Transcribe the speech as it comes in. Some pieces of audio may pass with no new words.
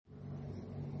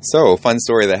So, fun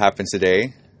story that happened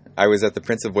today. I was at the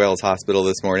Prince of Wales Hospital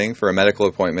this morning for a medical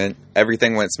appointment.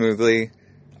 Everything went smoothly.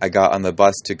 I got on the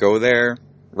bus to go there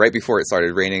right before it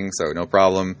started raining, so no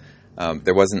problem.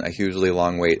 There wasn't a hugely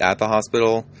long wait at the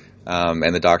hospital,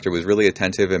 and the doctor was really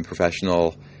attentive and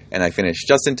professional, and I finished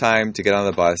just in time to get on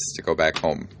the bus to go back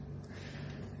home.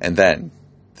 And then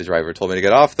the driver told me to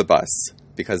get off the bus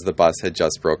because the bus had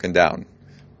just broken down.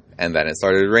 And then it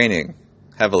started raining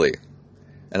heavily.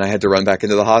 And I had to run back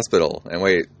into the hospital and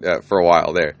wait for a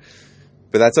while there.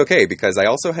 But that's okay, because I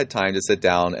also had time to sit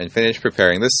down and finish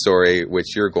preparing this story,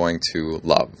 which you're going to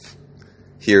love.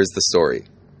 Here's the story.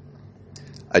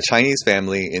 A Chinese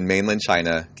family in mainland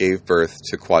China gave birth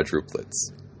to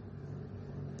quadruplets.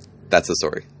 That's the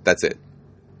story. That's it.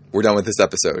 We're done with this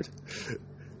episode.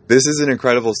 This is an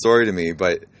incredible story to me,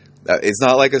 but it's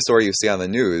not like a story you see on the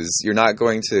news. You're not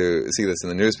going to see this in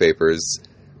the newspapers,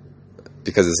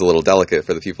 because it's a little delicate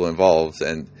for the people involved,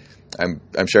 and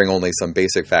I'm sharing only some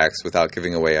basic facts without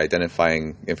giving away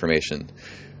identifying information.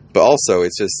 But also,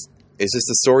 it's just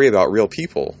a story about real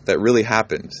people that really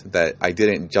happened, that I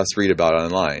didn't just read about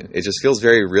online. It just feels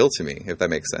very real to me, if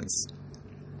that makes sense.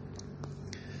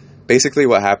 Basically,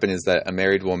 what happened is that a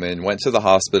married woman went to the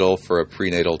hospital for a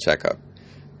prenatal checkup.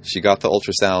 She got the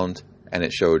ultrasound, and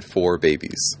it showed 4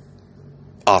 babies.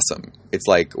 Awesome. It's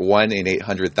like 1 in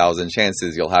 800,000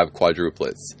 chances you'll have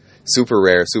quadruplets. Super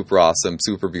rare, super awesome,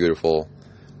 super beautiful.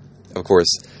 Of course,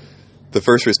 the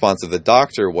first response of the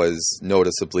doctor was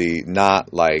noticeably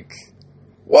not like,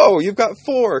 "Whoa, you've got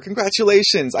 4!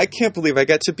 Congratulations! I can't believe I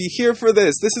get to be here for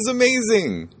this! This is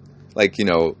amazing!" Like,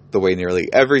 the way nearly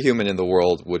every human in the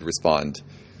world would respond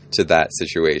to that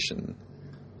situation.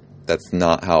 That's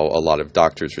not how a lot of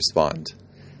doctors respond.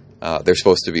 They're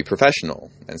supposed to be professional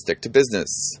and stick to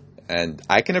business. And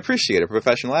I can appreciate a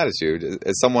professional attitude.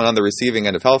 As someone on the receiving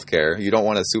end of healthcare, you don't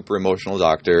want a super emotional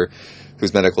doctor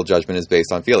whose medical judgment is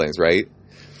based on feelings, right?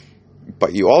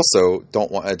 But you also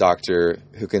don't want a doctor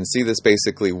who can see this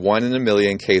basically 1 in a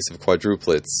million case of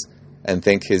quadruplets and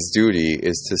think his duty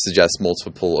is to suggest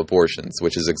multiple abortions,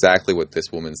 which is exactly what this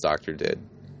woman's doctor did.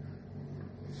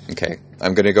 Okay,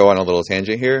 I'm going to go on a little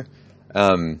tangent here.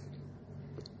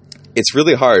 It's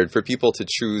really hard for people to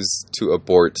choose to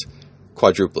abort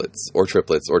quadruplets or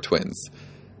triplets or twins.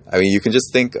 I mean, you can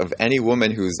just think of any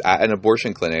woman who's at an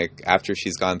abortion clinic after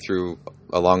she's gone through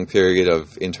a long period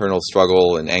of internal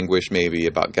struggle and anguish maybe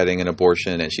about getting an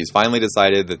abortion, and she's finally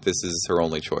decided that this is her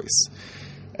only choice.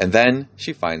 And then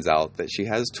she finds out that she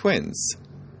has twins.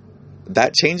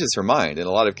 That changes her mind in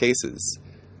a lot of cases.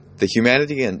 The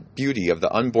humanity and beauty of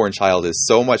the unborn child is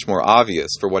so much more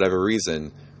obvious for whatever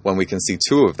reason when we can see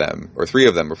 2 of them, or 3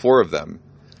 of them, or 4 of them.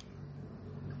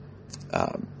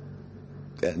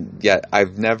 And yet,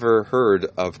 I've never heard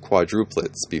of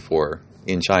quadruplets before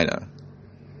in China.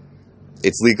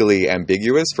 It's legally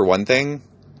ambiguous, for one thing,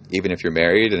 even if you're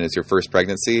married and it's your first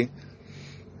pregnancy.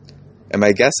 And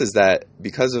my guess is that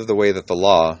because of the way that the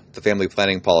law, the family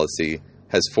planning policy,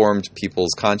 has formed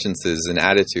people's consciences and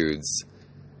attitudes,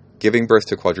 giving birth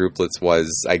to quadruplets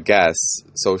was, I guess,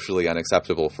 socially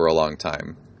unacceptable for a long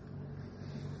time.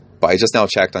 But I just now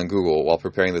checked on Google while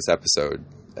preparing this episode.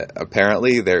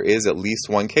 Apparently, there is at least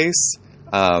one case.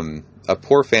 A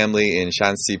poor family in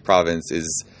Shanxi province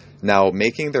is now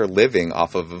making their living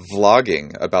off of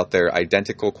vlogging about their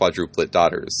identical quadruplet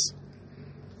daughters.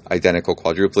 Identical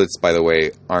quadruplets, by the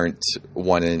way, aren't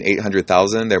 1 in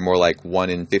 800,000. They're more like 1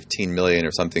 in 15 million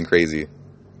or something crazy.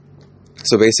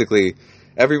 So basically,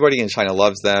 everybody in China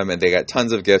loves them, and they get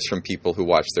tons of gifts from people who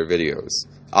watch their videos.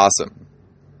 Awesome.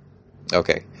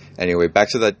 Okay. Anyway, back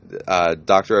to the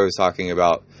doctor I was talking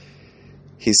about.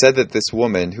 He said that this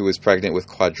woman who was pregnant with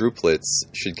quadruplets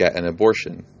should get an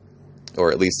abortion,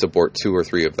 or at least abort 2 or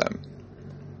 3 of them.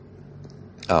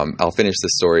 I'll finish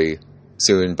this story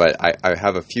soon, but I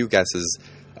have a few guesses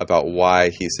about why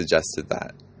he suggested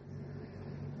that.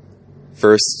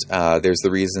 First, there's the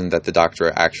reason that the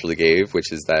doctor actually gave,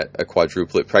 which is that a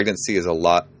quadruplet pregnancy is a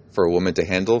lot for a woman to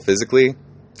handle physically,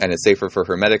 and it's safer for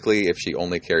her medically if she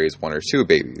only carries 1 or 2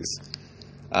 babies.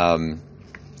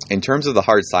 In terms of the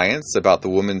hard science about the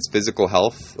woman's physical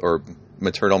health or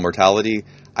maternal mortality,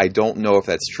 I don't know if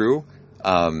that's true.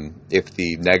 If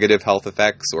the negative health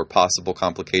effects or possible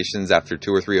complications after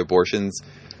 2 or 3 abortions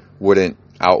wouldn't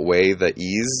outweigh the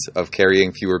ease of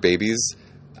carrying fewer babies,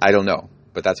 I don't know.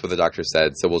 But that's what the doctor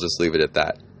said, so we'll just leave it at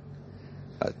that.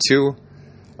 2,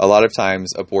 a lot of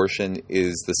times abortion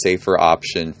is the safer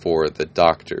option for the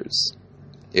doctors.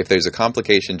 If there's a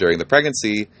complication during the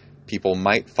pregnancy, people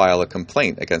might file a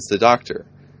complaint against the doctor.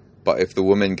 But if the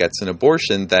woman gets an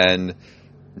abortion, then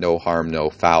no harm, no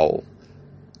foul.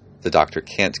 the doctor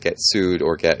can't get sued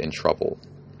or get in trouble.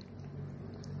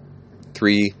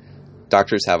 3,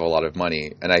 doctors have a lot of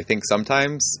money, and I think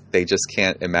sometimes they just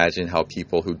can't imagine how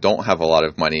people who don't have a lot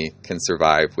of money can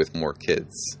survive with more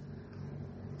kids.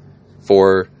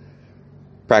 4,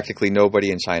 practically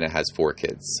nobody in China has 4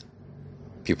 kids.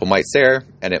 People might stare,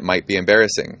 and it might be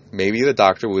embarrassing. Maybe the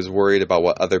doctor was worried about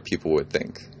what other people would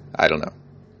think. I don't know.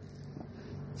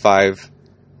 5,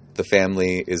 the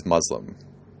family is Muslim.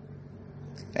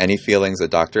 Any feelings a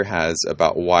doctor has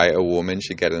about why a woman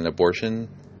should get an abortion,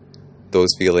 those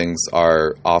feelings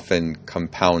are often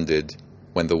compounded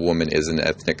when the woman is an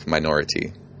ethnic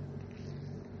minority.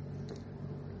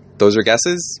 Those are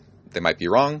guesses. They might be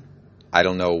wrong. I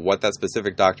don't know what that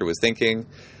specific doctor was thinking,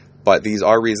 but these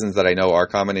are reasons that I know are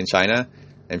common in China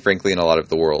and frankly in a lot of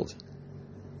the world.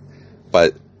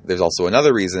 But there's also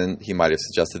another reason he might have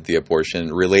suggested the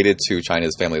abortion related to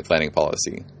China's family planning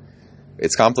policy.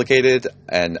 It's complicated,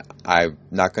 and I'm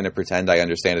not going to pretend I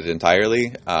understand it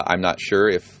entirely. I'm not sure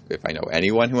if I know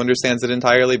anyone who understands it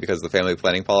entirely, because the family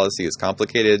planning policy is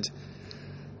complicated.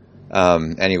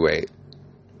 Anyway,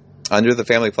 under the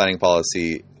family planning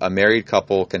policy, a married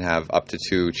couple can have up to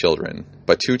 2 children.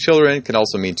 But 2 children can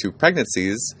also mean 2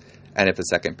 pregnancies, and if the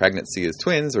second pregnancy is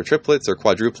twins or triplets or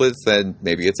quadruplets, then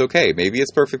maybe it's okay. Maybe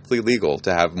it's perfectly legal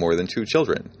to have more than 2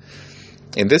 children.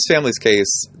 In this family's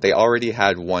case, they already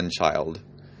had 1 child.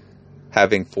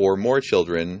 Having 4 more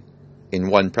children in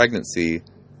 1 pregnancy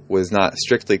was not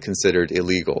strictly considered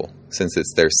illegal, since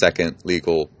it's their second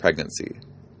legal pregnancy.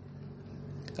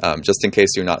 Just in case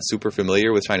you're not super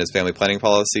familiar with China's family planning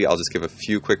policy, I'll just give a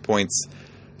few quick points.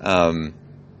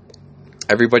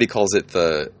 Everybody calls it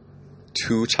the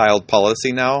 2-child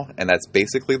policy now, and that's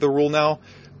basically the rule now,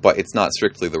 but it's not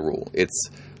strictly the rule.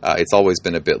 It's always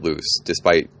been a bit loose,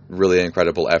 despite really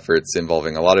incredible efforts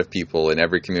involving a lot of people in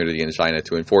every community in China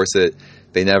to enforce it.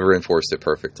 They never enforced it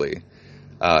perfectly.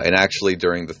 And actually,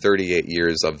 during the 38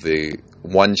 years of the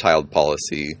 1-child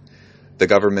policy, the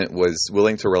government was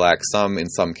willing to relax some in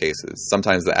some cases.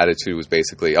 Sometimes the attitude was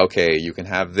basically, okay, you can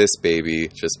have this baby,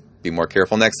 just be more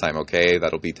careful next time, okay?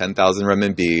 That'll be 10,000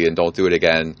 renminbi, and don't do it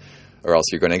again, or else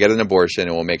you're going to get an abortion,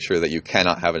 and we'll make sure that you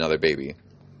cannot have another baby.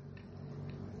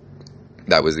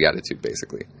 That was the attitude,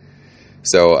 basically.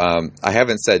 So I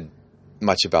haven't said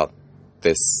much about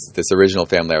this original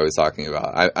family I was talking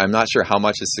about. I'm not sure how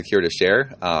much is secure to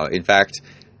share. In fact,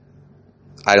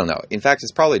 I don't know. In fact,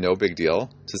 it's probably no big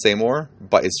deal to say more,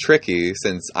 but it's tricky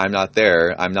since I'm not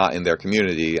there. I'm not in their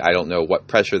community. I don't know what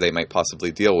pressure they might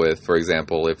possibly deal with, for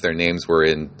example, if their names were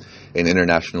in an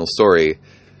international story.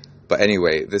 But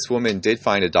anyway, this woman did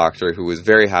find a doctor who was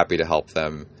very happy to help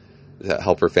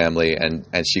her family, and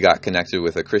she got connected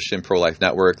with a Christian pro-life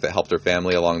network that helped her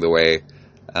family along the way.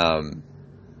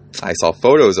 I saw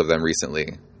photos of them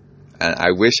recently, and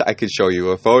I wish I could show you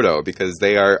a photo because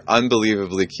they are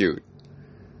unbelievably cute.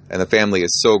 And the family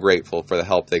is so grateful for the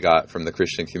help they got from the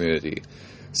Christian community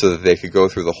so that they could go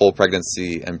through the whole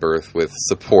pregnancy and birth with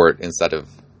support instead of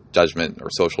judgment or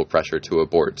social pressure to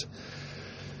abort.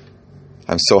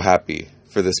 I'm so happy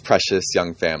for this precious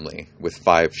young family with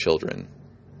 5 children.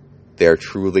 They are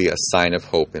truly a sign of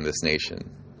hope in this nation.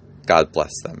 God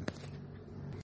bless them.